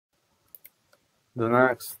The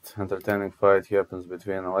next entertaining fight happens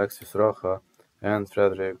between Alexis Rocha and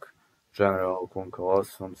Frederick General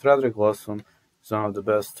Lawson. Frederick Lawson is one of the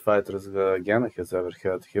best fighters Ghana has ever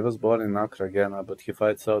had. He was born in Accra, Ghana, but he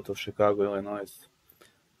fights out of Chicago, Illinois.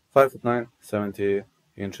 5'9", 70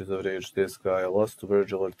 inches of reach. This guy lost to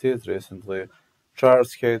Virgil Ortiz recently.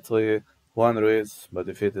 Charles Hately won Ruiz, but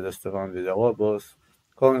defeated Esteban Villalobos.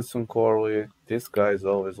 Collinson Corley. This guy is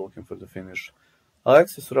always looking for the finish.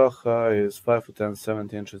 Alexis Rocha is 5'10",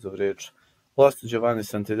 70 inches of reach. Lost to Giovanni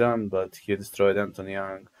Santillan, but he destroyed Anthony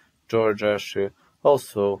Young. George Ashe,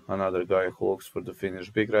 also another guy who looks for the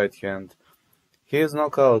finish. Big right hand. His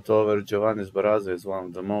knockout over Giovanni Sbarraza is one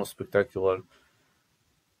of the most spectacular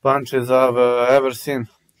punches I've ever seen.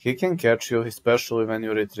 He can catch you, especially when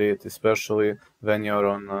you retreat, especially when you're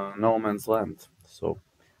on no man's land. So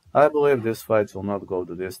I believe this fight will not go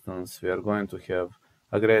the distance. We are going to have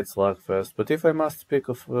a great slugfest. But if I must pick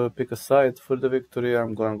a side for the victory,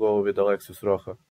 I'm going to go with Alexis Rocha.